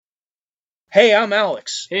Hey, I'm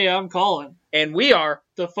Alex. Hey, I'm Colin. And we are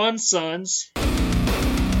The Fun Sons.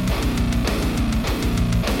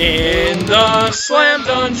 in the Slam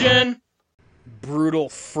Dungeon. Brutal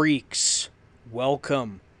Freaks,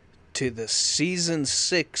 welcome to the Season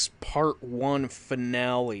 6 Part 1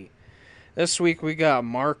 finale. This week we got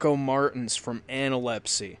Marco Martins from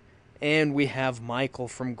Analepsy, and we have Michael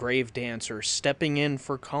from Gravedancer stepping in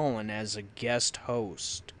for Colin as a guest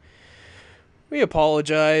host. We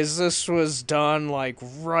apologize, this was done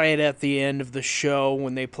right at the end of the show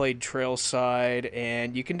when they played Trailside,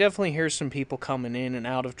 and you can definitely hear some people coming in and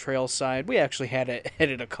out of Trailside. We actually had to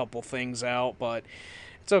edit a couple things out, but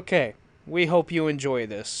it's okay. We hope you enjoy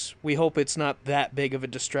this. We hope it's not that big of a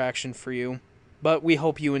distraction for you, but we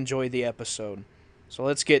hope you enjoy the episode. So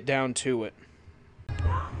let's get down to it.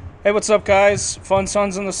 Hey, what's up, guys? Fun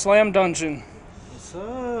Sons in the Slam Dungeon. What's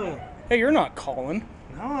up? Hey, you're not Colin.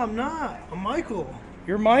 No, I'm not. I'm Michael.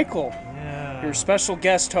 You're Michael. Yeah. Your special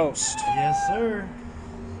guest host. Yes, sir.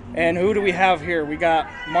 And who do we have here? We got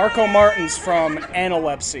Marco Martins from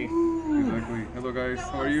Analepsy. Exactly. Hello, guys.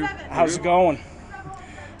 How are you? How's it going?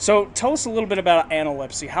 So, tell us a little bit about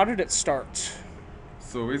Analepsy. How did it start?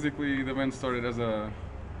 So basically, the band started as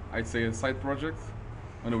I'd say a side project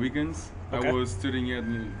on the weekends. Okay. I was studying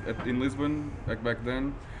in Lisbon back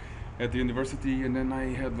then at the university, and then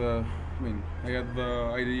I had the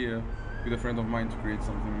idea with a friend of mine to create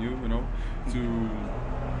something new, to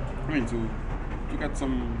get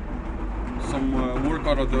some work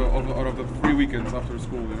out of the free weekends after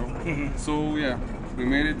school, So yeah, we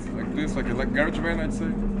made it like this, like garage band, I'd say.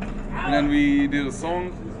 And then we did a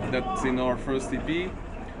song that's in our first EP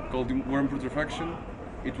called Worm Putrefaction.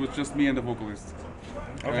 It was just me and the vocalist.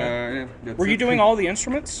 Okay. That's Were you it. doing all the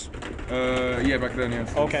instruments? Yeah, back then,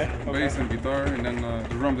 yes. Okay. Bass and guitar, and then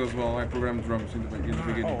drums as well. I programmed drums in the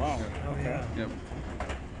beginning. Oh, wow. Yeah. Oh, yeah. Yep.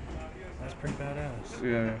 That's pretty badass.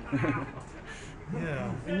 Yeah.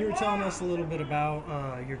 Yeah. And you were telling us a little bit about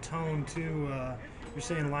your tone, too. You're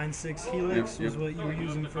saying Line 6 Helix Yep. was what you were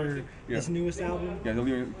using for this newest album? Yeah,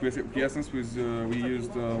 the Quiescence was we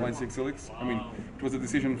used Line 6 Helix. I mean, it was a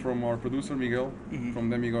decision from our producer Miguel from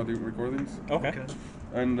Demigod Recordings, Okay.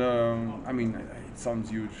 and it sounds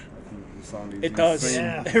huge. I think the sound is It does. insane.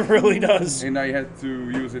 Yeah. It really does. And I had to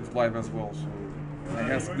use it live as well. So I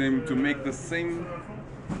asked them to make the same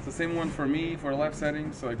one for me for a live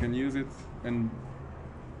setting, so I can use it, and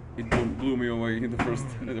it blew me away in the first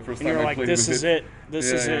And time you're I like, played this with is it.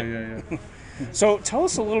 This is it. Yeah. So tell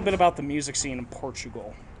us a little bit about the music scene in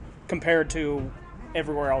Portugal compared to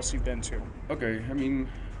everywhere else you've been to. Okay, I mean,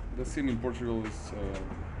 the scene in Portugal is,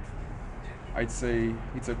 I'd say,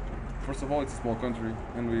 first of all, it's a small country,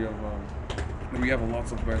 and we have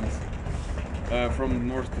lots of bands from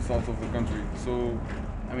north to south of the country. So,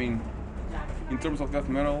 I mean, in terms of death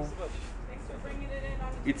metal,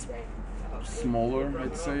 it's smaller,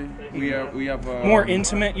 I'd say. We have More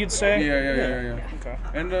intimate, you'd say? Yeah. Okay.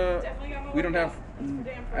 And we don't have.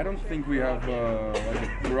 I don't think we have like a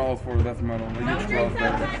crowd for death metal, a huge crowd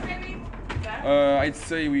there. I'd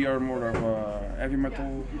say we are more of a heavy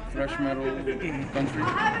metal, thrash metal country.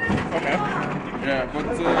 Okay. Yeah, but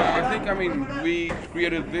I think we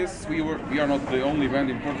created this. We are not the only band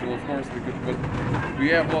in Portugal, of course, but we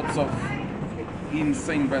have lots of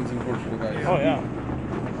insane bands in Portugal, guys. Oh, yeah.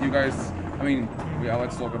 You guys.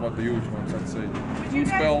 Let's talk about the huge ones, I'd say.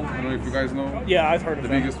 Moonspell, I don't know if you guys know. Yeah, I've heard of The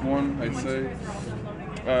them. biggest one, I'd say.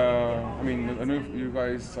 I don't know if you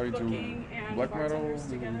guys are into black metal.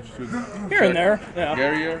 Here and there, yeah.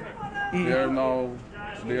 Garrier.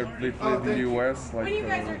 They played in the US like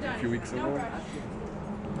a few weeks ago.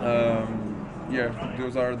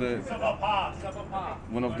 Those are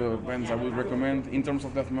one of the bands I would recommend. In terms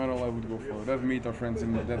of death metal, I would go for Death Meat, our friends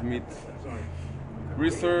in Death Meat.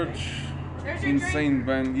 Research, insane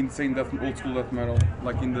band, insane old school death metal,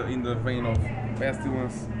 like in the vein of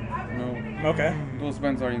Pestilence, Okay. Those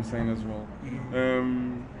bands are insane as well.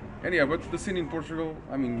 But the scene in Portugal,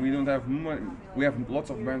 we don't have we have lots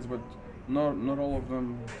of bands, but not all of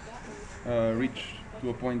them reach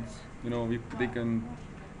to a point, if they can,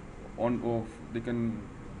 how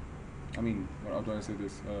do I say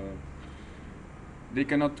this? They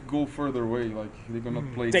cannot go further away, like they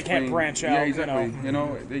cannot play. They Spain. can't branch out. Yeah, exactly.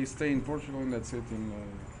 They stay in Portugal and that's it. And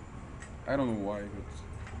I don't know why, but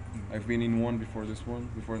I've been in one before this one,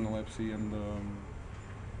 before Analepsy, and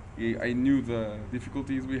I knew the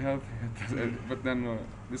difficulties we have, but then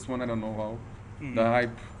this one I don't know how. The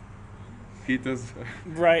hype hit us.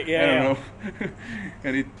 Right. Yeah. I don't know.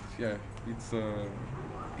 And it's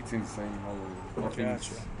insane how things.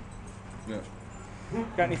 Gotcha. Yeah.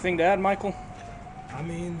 Got anything to add, Michael? I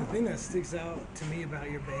mean, the thing that sticks out to me about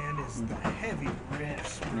your band is the heavy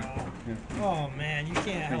riffs, bro. Yeah. Oh man, you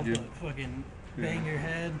can't help you. but fucking bang your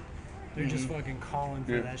head. They're just fucking calling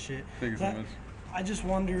for Yeah. that shit. Thank you so That- much. I just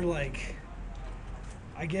wonder, like,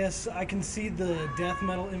 I guess I can see the death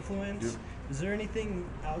metal influence. Yep. Is there anything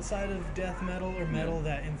outside of death metal or metal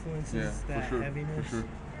that influences Yeah, that for sure. heaviness? For sure.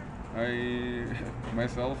 I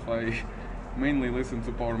mainly listen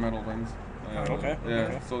to power metal bands. Okay, Yeah,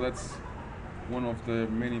 okay. so that's one of the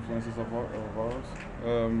main influences of ours.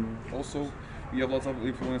 Also, we have lots of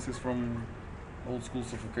influences from old school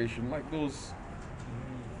Suffocation, like those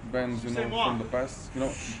bands, from the past.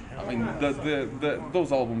 I mean,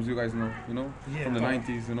 those albums you guys know, Yeah. from the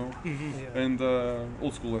 '90s, Yeah. and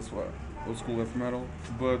old school as well, old school death metal.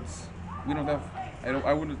 But we don't have.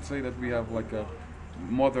 I wouldn't say that we have like a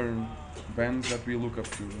modern bands that we look up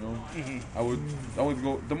to. I would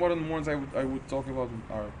go the modern ones. I would talk about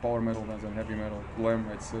are power metal bands and heavy metal, glam.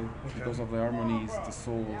 I'd say because of the harmonies, the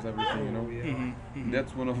solos, everything. Oh, yeah.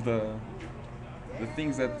 That's one of the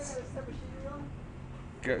things that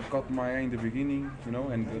caught my eye in the beginning,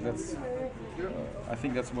 and that's I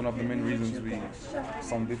think that's one of the main reasons we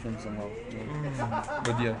sound different somehow.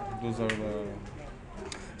 But yeah, those are the.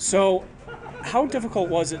 So, how difficult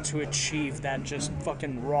was it to achieve that just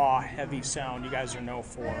fucking raw, heavy sound you guys are known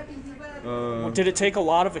for? Did it take a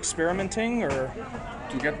lot of experimenting, or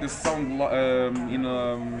To get this sound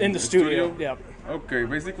in the studio? Yeah. Okay,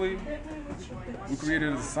 basically, we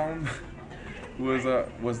created the sound.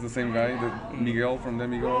 Was the same guy, Miguel from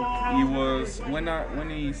Demigod. He was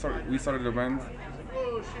we started the band.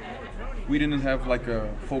 We didn't have like a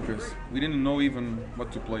focus. We didn't know even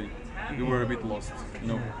what to play. We were a bit lost.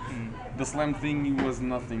 The slam thing was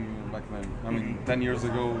nothing back then. I mean, 10 years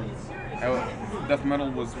ago, death metal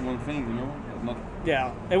was one thing. Not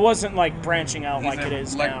Yeah. It wasn't like branching out like it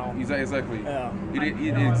is like, now. Exactly. Yeah.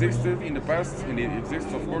 It existed in the past, and it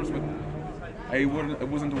exists, of course, but I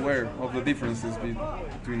wasn't aware of the differences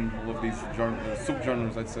between all of these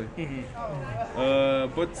subgenres, I'd say.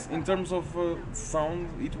 But in terms of sound,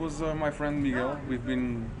 it was my friend Miguel. We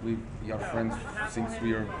are friends since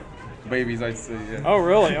we are babies, I'd say. Yeah. Oh,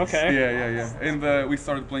 really? Okay. Yeah. And we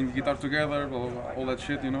started playing guitar together, all that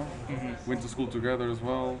shit, Went to school together as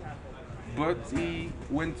well. But I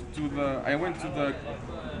went to the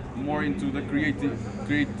more into the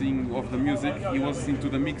creating of the music. He was into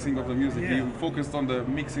the mixing of the music. Yeah. He focused on the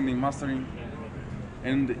mixing and mastering,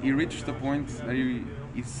 and he reached the point that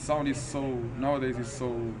his sound is nowadays is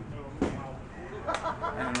so,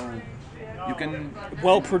 I don't know. You can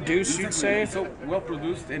Well produced, you'd say? so well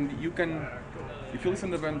produced, and you can, if you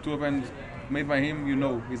listen to a band made by him, you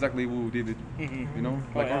know exactly who did it.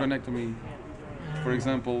 Like yeah. Organectomy, for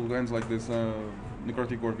example, bands like this,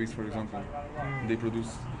 Necrotic Orbeez, for example, they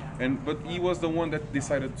produced, but he was the one that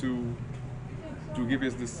decided to give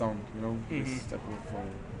us this sound, this type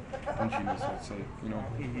of punchiness, let's say,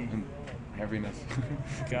 and heaviness.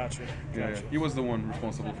 Gotcha. Yeah, he was the one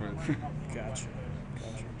responsible for it. Gotcha.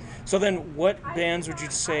 So then, what bands would you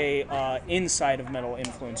say inside of metal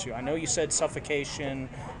influence you? I know you said Suffocation,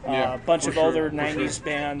 Yeah, a bunch for of sure, other for 90s sure.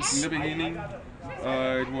 bands. In the beginning,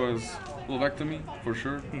 it was Gravedancer for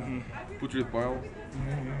sure, Putrid Pile,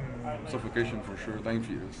 Suffocation for sure, Dying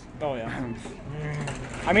Fetus. Oh, yeah.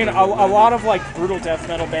 I mean, a lot of like brutal death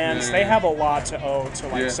metal bands, Yeah, they yeah. have a lot to owe to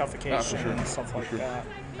like Yeah, Suffocation for sure, and stuff for like sure. that.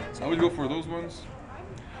 I would go for those ones.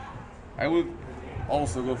 I would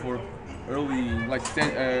also go for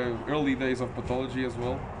early days of Pathology as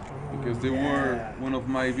well, because they were one of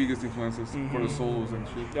my biggest influences for the solos and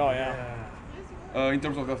shit. Oh, yeah. In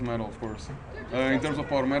terms of death metal, of course. In terms of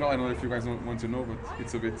power metal, I don't know if you guys want to know, but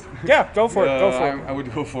it's a bit. Yeah, go for it. Go for it. I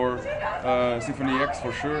would go for Symphony X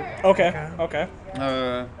for sure. Okay.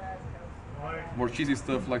 More cheesy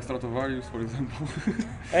stuff like Stratovarius, for example.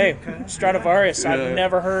 Hey, Stradivarius, Yeah. I've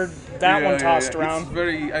never heard that one tossed around. It's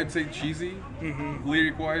very, I'd say, cheesy,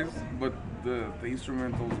 lyric-wise, but the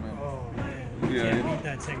instrumentals, man. Oh man, Yeah, you can't yeah. beat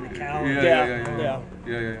that technicality.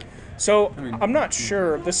 Yeah. So I mean, I'm not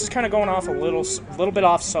sure. This is kind of going off a little bit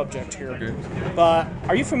off subject here. Okay. But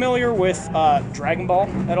are you familiar with Dragon Ball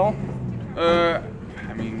at all? I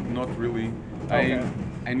mean, not really. Okay.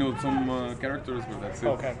 I know some characters, but that's it.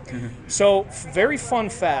 Okay. So, very fun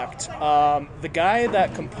fact: the guy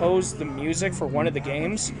that composed the music for one of the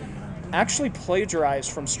games actually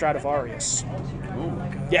plagiarized from Stradivarius. Oh,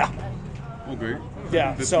 Yeah. okay.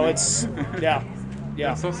 Yeah. That's So neat. it's yeah.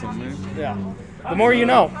 That's awesome, man. Yeah. The more you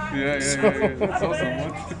know. Yeah. That's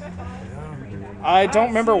awesome. I don't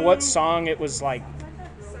remember what song it was like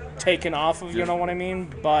taken off of, you know what I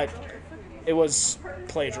mean? But it was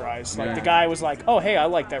plagiarized. Like Yeah. the guy was like, "Oh, hey, I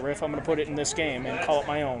like that riff. I'm gonna put it in this game and call it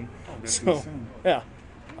my own." That's So, insane. yeah.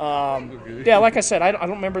 Okay. Yeah, like I said, I don't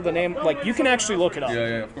remember the name. Like, you can actually look it up.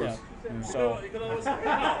 Yeah, of course. So,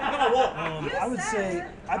 I would say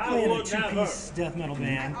I play in a two-piece death metal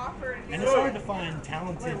band, and it's hard to find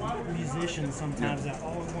talented musicians sometimes that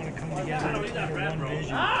all want to come together under one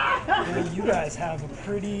vision. And you guys have a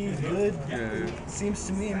pretty good, seems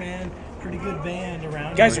to me, man, pretty good band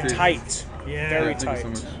around. you guys you. are tight. Yeah. Very Thank you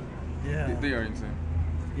tight. so much. Yeah. They are insane.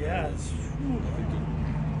 Yeah. It's,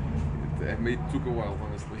 It took a while,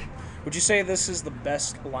 honestly. Would you say this is the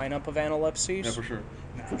best lineup of analepsies? Yeah, for sure.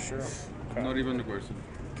 For sure. Okay. Not even a question.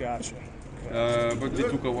 Gotcha. But it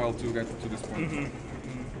took a while to get to this point.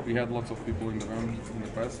 Mm-hmm. We had lots of people in the band in the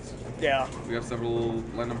past. Yeah. We have several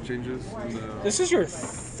lineup changes. In the... This is your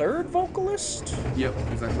third vocalist? Yep,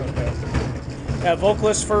 exactly. Yeah,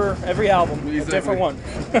 vocalist for every album. A Exactly. different one.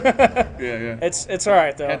 Yeah. It's all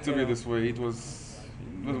right though. Had to be Yeah. this way. It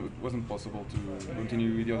wasn't possible to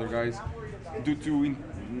continue with the other guys due to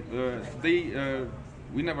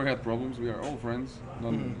we never had problems. We are all friends.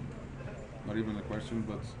 Not even a question,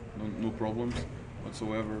 but no problems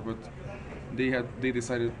whatsoever. But they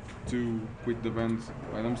decided to quit the band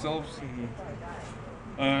by themselves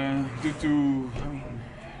due to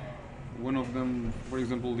one of them, for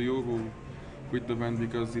example, Diogo, quit the band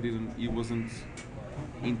because he wasn't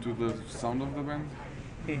into the sound of the band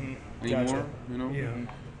anymore. Gotcha. You know. yeah.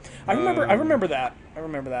 I remember that.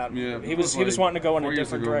 Yeah, He it was was wanting to go in a 4 years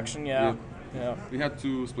different ago. direction. Yeah. Yeah. We had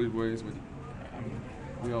to split ways, but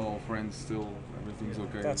we are all friends still. Everything's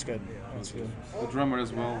okay. That's good. That's good. The drummer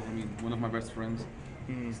as well. I mean, one of my best friends.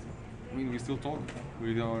 I mean, we still talk.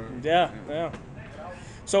 We are. Yeah.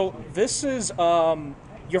 So this is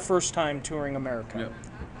your first time touring America. Yeah.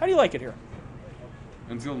 How do you like it here?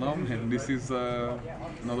 Until now, man, this is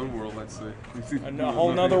another world. Let's say. This is A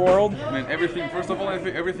whole nothing. nother world? Man, everything. First of all, I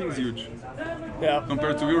think everything's huge Yeah.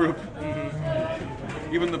 compared to Europe.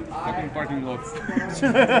 Even the fucking parking lots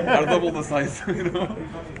are double the size. You know.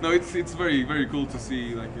 No, it's very cool to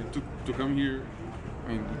see, like, to come here. I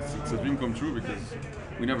mean, it's a dream come true because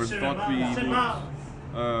we never thought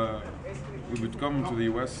we would come to the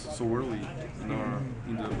US so early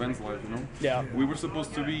in the band's life. You know. Yeah. We were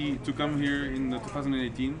supposed to come here in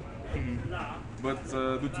 2018, but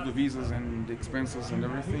due to the visas and the expenses and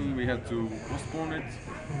everything, we had to postpone it.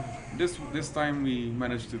 This time we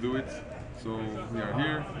managed to do it, so we are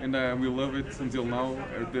here and we love it until now.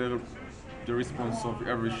 The response of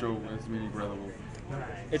every show has been incredible.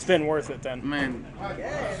 It's been worth it then. Man,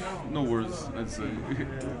 no words. Let's say.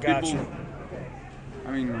 Gotcha. People,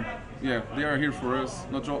 I mean, yeah, they are here for us,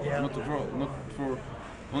 not for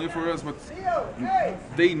only for us, but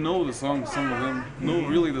they know the songs. Some of them know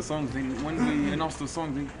really the songs. When we announce the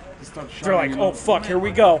song, they start shouting. They're like, you know? "Oh fuck, here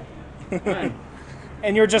we go," Man,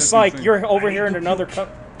 and you're just That's like, insane. you're over here in another cup.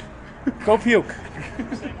 Go puke.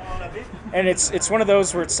 And it's one of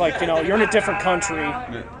those where it's like, you're in a different country,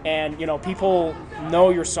 and people know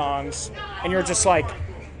your songs, and you're just like,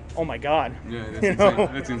 oh my god. yeah, that's You insane. know?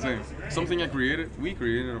 That's insane. Something we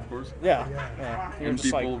created, of course. Yeah. You're And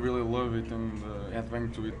just people like, really love it and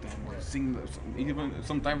advance to it and sing. Even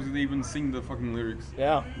sometimes they even sing the fucking lyrics.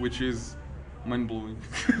 yeah. Which is mind blowing.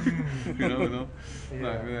 you know.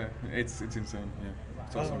 Yeah, it's insane. Yeah,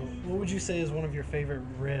 it's awesome. What would you say is one of your favorite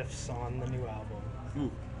riffs on the new album?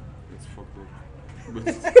 Ooh, it's fucked up. But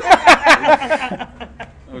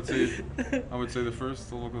I would say the first,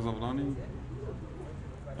 the Locals of Donny.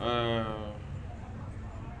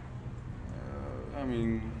 I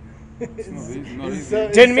mean, it's not easy.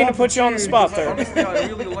 Didn't mean to put you on the spot there. Honestly, I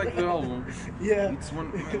really like the album. Yeah. It's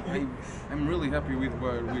one. I'm really happy with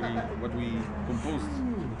what we composed.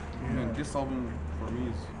 Man, this album for me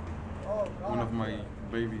is one of my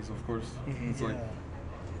babies, of course. It's like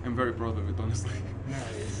I'm very proud of it, honestly.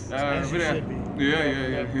 Nice. But you yeah, should be.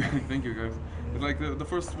 yeah. Thank you, guys. But like the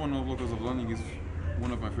first one of Locals of Learning is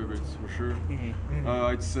one of my favorites for sure.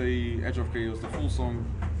 I'd say Edge of Chaos, the full song.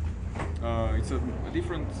 It's a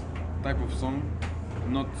different type of song,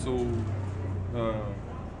 not so.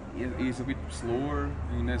 It's a bit slower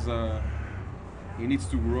and it needs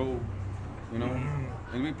to grow,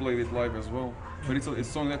 And we played it live as well. But it's a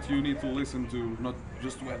song that you need to listen to, not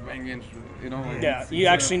just to bang and Like Yeah, you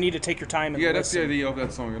actually need to take your time and Yeah, that's the listen. idea of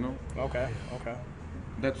that song, Okay.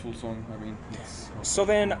 That full song. I mean, it's So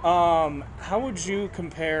then, how would you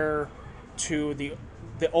compare to the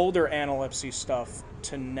older analepsy stuff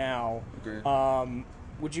to now? okay.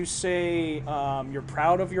 Would you say you're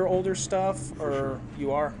proud of your older stuff, or sure.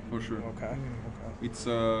 you are? For sure. Okay. It's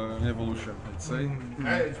an evolution, I'd say.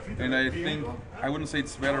 And I think I wouldn't say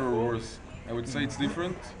it's better or worse. I would say it's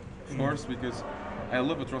different, of course, because I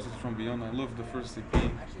love Atrocities from Beyond. I love the first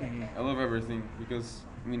EP. I love everything because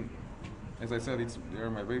I mean, as I said, they are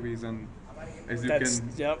my babies, and as you can,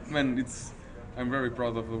 Yep. man, I'm very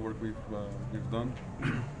proud of the work we've done.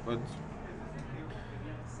 But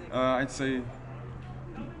I'd say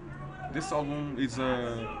this album is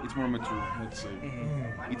it's more mature. Let's say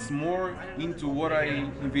it's more into what I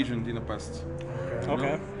envisioned in the past. you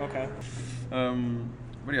Okay. know? Okay.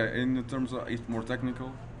 But yeah, in terms of it's more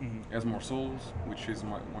technical, has more souls, which is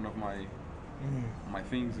one of my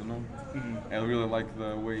things. I really like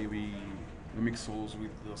the way we mix souls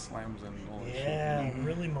with the slams and all that shit. Yeah,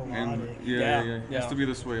 really And melodic. yeah, Yeah, it has to be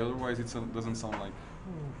this way. Otherwise, it doesn't sound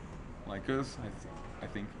like us. I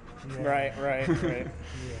think. Yeah. Right. Right. Right.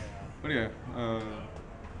 Yeah. But yeah,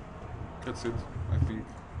 that's it. I think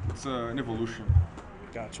it's an evolution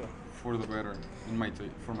Gotcha. for the better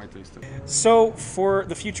for my taste. So, for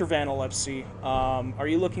the future of analepsy, are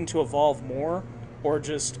you looking to evolve more, or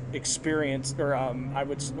just experience, or I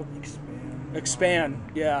would expand?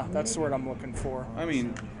 Yeah, that's the word I'm looking for. I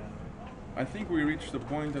mean, I think we reached the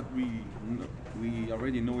point that we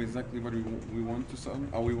already know exactly what we want to sound,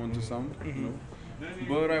 how we want to sound.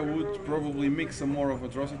 But I would probably mix some more of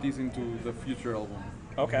Atrocities into the future album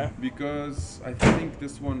Okay. because I think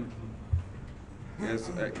this one. Yes,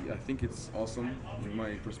 I think it's awesome in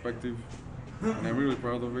my perspective, and I'm really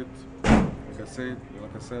proud of it. Like I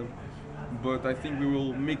said, but I think we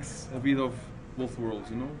will mix a bit of both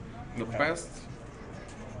worlds, the past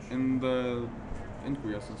and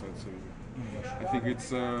quiescence. I'd say. I think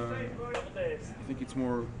it's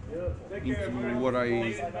more into what I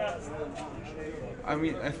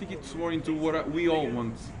mean, I think it's more into what we all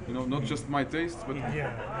want, not just my taste, but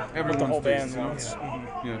everyone's The whole taste. band wants.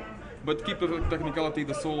 Yeah. But keep the technicality,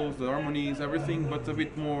 the solos, the harmonies, everything, but a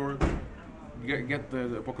bit more. Get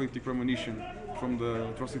the apocalyptic premonition from the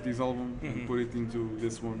Atrocities album and put it into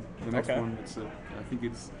this one. The next one, I think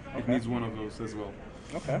it needs one of those as well.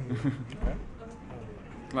 Okay.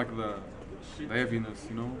 Like the heaviness,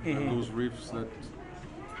 and those riffs that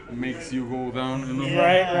makes you go down.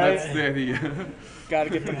 Right. That's the idea. Got to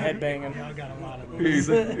get them headbanging. Y'all got a lot of those.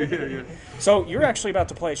 yeah. So, you're actually about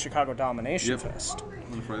to play Chicago Domination Yep. Fest.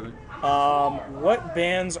 On Friday. What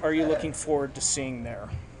bands are you looking forward to seeing there?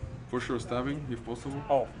 For sure, Stabbing, if possible.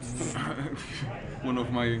 Oh, one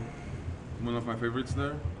of my favorites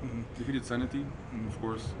there. Defeated Sanity, of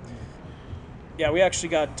course. yeah, we actually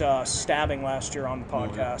got Stabbing last year on the Oh, yeah.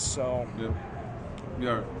 podcast, so... Yeah, they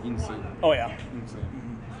are insane. Oh, yeah. Insane.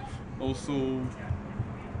 Also,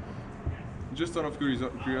 just out of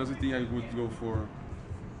curiosity, I would go for.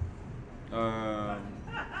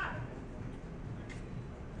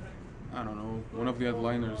 I don't know, one of the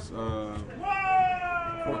headliners.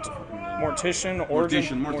 What's the fucking name? Mortician, Origin?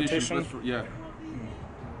 Mortician. Yeah.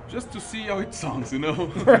 Just to see how it sounds,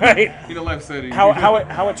 Right. in a live setting.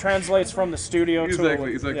 How it translates from the studio Exactly,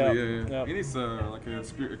 to... exactly, yeah. Yep. It is like an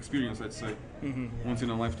experience, I'd say, once in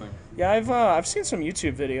a lifetime. Yeah, I've seen some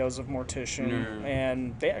YouTube videos of Mortician, Yeah.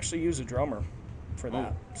 and they actually use a drummer for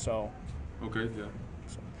that. So, Okay, yeah.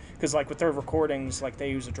 because like with their recordings, like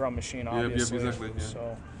they use a drum machine, obviously. exactly, yeah.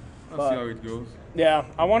 So, I'll But- see how it goes. yeah,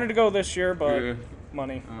 I wanted to go this year, but Yeah.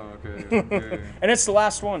 money, Oh, okay. Yeah. and it's the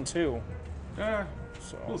last one too. Yeah,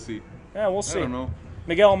 So, we'll see. yeah, we'll see. I don't know.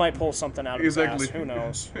 Miguel might pull something out of Exactly. his ass. Who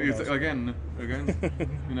knows? Who It's knows? again.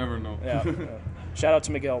 You never know. Yeah. Shout out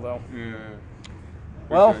to Miguel though. Yeah.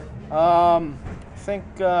 Well, Okay. I think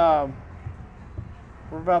we're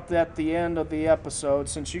about at the end of the episode.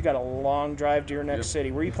 Since you got a long drive to your next Yep.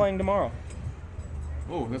 city, where are you playing tomorrow?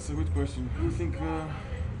 Oh, that's a good question. I think.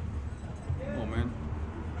 Oh man.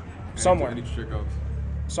 Somewhere. I need to check out.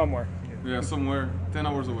 Somewhere, Yeah, somewhere 10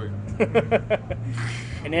 hours away.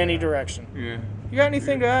 in any direction. Yeah. You got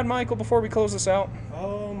anything to add, Michael, before we close this out?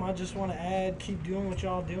 I just want to add, keep doing what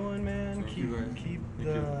y'all doing, man. Thank you, guys. Keep Thank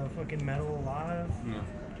the you. fucking metal alive. Yeah.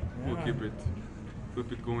 We'll Yeah.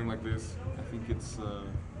 keep it going like this. I think it's.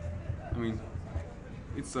 I mean,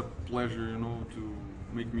 it's a pleasure, to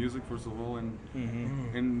make music first of all, and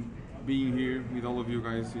being here with all of you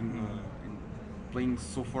guys in playing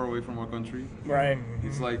so far away from our country. Right.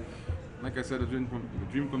 It's like I said, a dream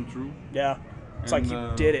come true. Yeah. It's And, like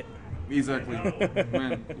you did it. Exactly.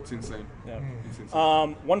 Man, it's insane. Yeah. It's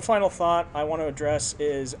insane. One final thought I want to address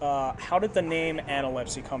is how did the name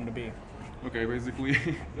analepsy come to be? Okay, basically,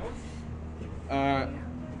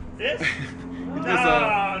 it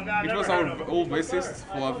was our old bassist,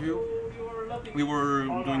 Flavio. We were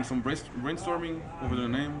doing some brainstorming over the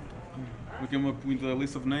name. We came up with a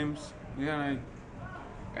list of names. Yeah,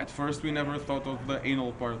 At first, we never thought of the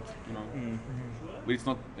anal part, you know. But it's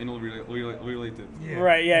not anal related. Yeah.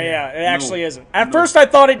 Right, yeah. It actually No. isn't. At No. first I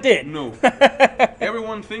thought it did. No.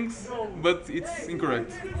 Everyone thinks, but it's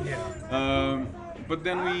incorrect. Yeah. But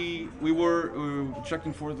then we were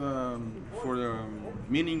checking for the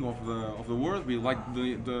meaning of the word. We liked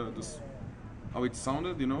how it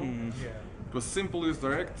sounded, you know. Yeah. It was simple, it's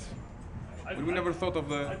direct, but we never thought of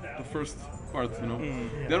the first part, you know.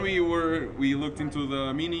 Then we looked into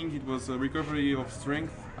the meaning. It was a recovery of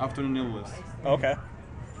strength after an illness, Okay.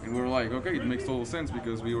 and we were like, okay, it makes total sense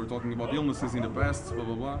because we were talking about illnesses in the past, blah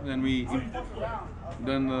blah blah. And we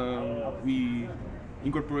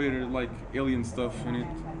incorporated like alien stuff in it,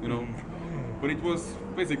 you know. But it was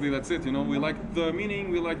basically that's it, you know. We liked the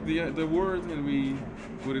meaning, we liked the word, and we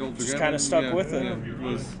put it all together. Just kinda stuck Yeah, with it. Yeah, it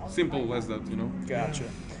was simple as that, you know. Gotcha.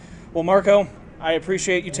 Well, Marco, I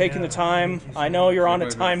appreciate you taking the time. Thank you so I know you're on a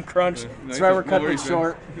much. time crunch. Yeah. That's why we're No cutting it worries,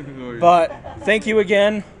 short. man. No worries. But thank you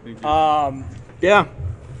again. Thank you. Yeah.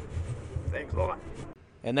 Thanks a lot.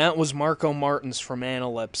 And that was Marco Martins from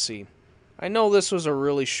Analepsy. I know this was a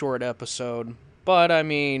really short episode, but I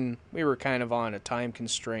mean, we were kind of on a time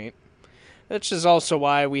constraint. Which is also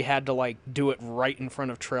why we had to like do it right in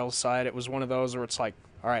front of Trailside. It was one of those where it's like,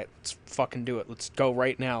 all right, let's fucking do it. Let's go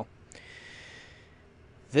right now.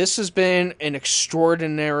 This has been an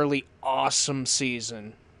extraordinarily awesome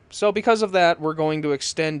season. So because of that, we're going to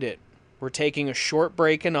extend it. We're taking a short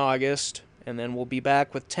break in August, and then we'll be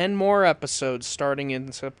back with 10 more episodes starting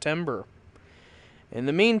in September. In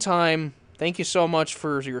the meantime, thank you so much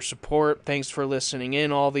for your support. Thanks for listening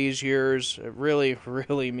in all these years. It really,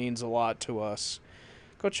 really means a lot to us.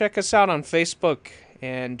 Go check us out on Facebook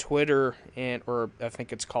and Twitter, or I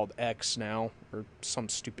think it's called X now, or some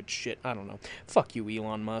stupid shit. I don't know. Fuck you,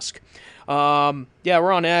 Elon Musk. Yeah,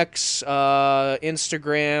 we're on X,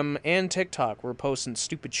 Instagram, and TikTok. We're posting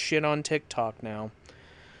stupid shit on TikTok now.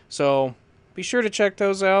 So be sure to check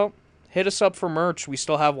those out. Hit us up for merch. We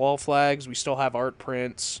still have wall flags. We still have art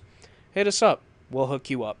prints. Hit us up. We'll hook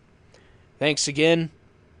you up. Thanks again.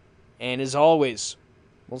 And as always,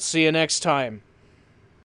 we'll see you next time.